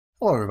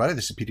Hello everybody,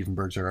 this is Petey from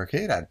BurgZerg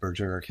Arcade at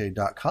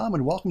BurgZergArcade.com,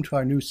 and welcome to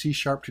our new C#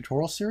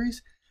 tutorial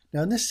series.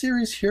 Now in this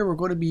series here we're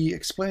going to be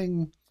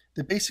explaining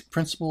the basic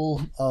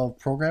principle of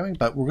programming,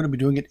 but we're going to be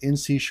doing it in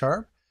C#.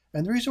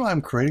 And the reason why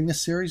I'm creating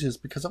this series is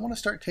because I want to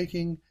start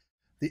taking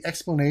the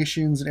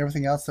explanations and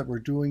everything else that we're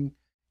doing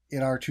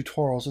in our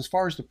tutorials as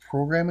far as the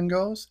programming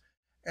goes,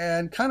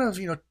 and kind of,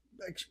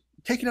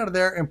 take it out of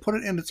there and put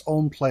it in its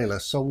own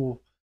playlist.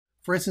 So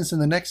for instance, in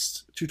the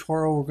next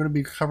tutorial we're going to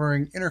be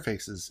covering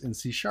interfaces in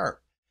C#.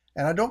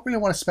 And I don't really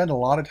want to spend a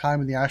lot of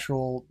time in the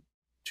actual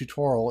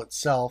tutorial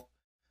itself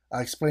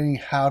explaining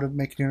how to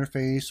make an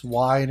interface,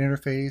 why an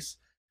interface,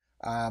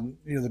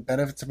 the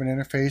benefits of an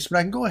interface. But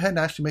I can go ahead and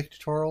actually make a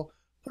tutorial,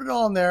 put it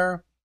all in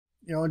there,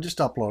 and just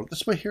upload it.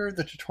 This way here,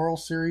 the tutorial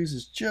series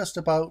is just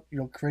about,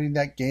 creating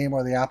that game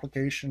or the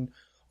application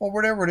or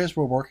whatever it is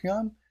we're working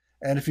on.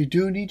 And if you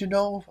do need to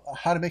know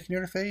how to make an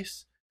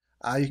interface,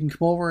 you can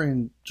come over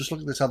and just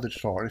look at this other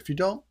tutorial. If you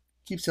don't,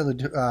 keep the other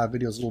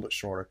videos a little bit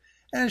shorter.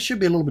 And it should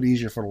be a little bit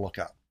easier for to look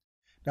up.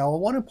 Now,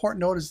 one important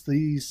note is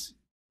these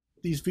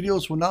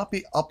videos will not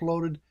be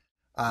uploaded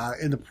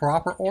in the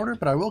proper order,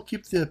 but I will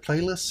keep the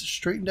playlist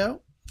straightened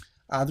out.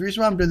 The reason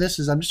why I'm doing this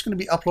is I'm just going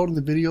to be uploading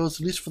the videos,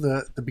 at least for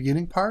the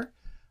beginning part,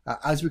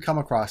 as we come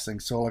across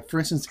things. So, like for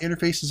instance,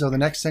 interfaces are the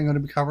next thing I'm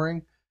going to be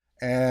covering,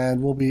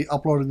 and we'll be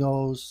uploading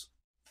those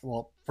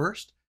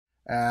first.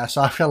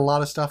 So I've got a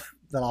lot of stuff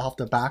that I'll have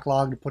to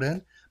backlog to put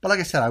in. But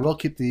like I said, I will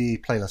keep the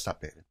playlist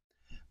updated.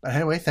 But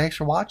anyway, thanks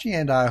for watching,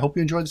 and I hope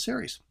you enjoyed the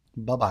series.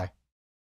 Bye-bye.